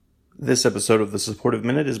This episode of the Supportive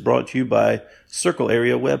Minute is brought to you by Circle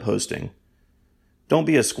Area Web Hosting. Don't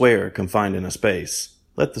be a square confined in a space.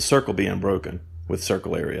 Let the circle be unbroken with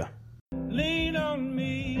Circle Area. Lean on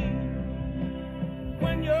me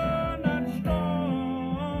when you're not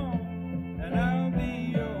strong, and I'll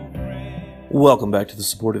be your friend. Welcome back to the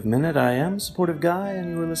Supportive Minute. I am Supportive Guy, and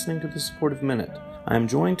you are listening to the Supportive Minute. I am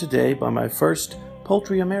joined today by my first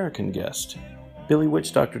Poultry American guest,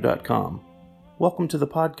 BillyWitchdoctor.com. Welcome to the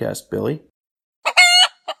podcast, Billy.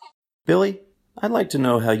 Billy, I'd like to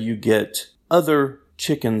know how you get other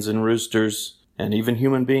chickens and roosters, and even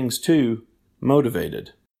human beings too,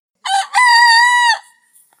 motivated.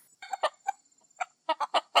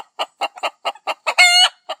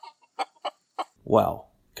 Wow,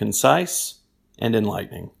 concise and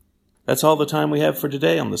enlightening. That's all the time we have for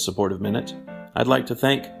today on the Supportive Minute. I'd like to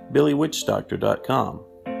thank BillyWitchdoctor.com.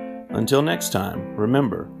 Until next time,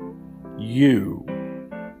 remember, you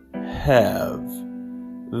have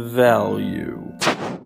value.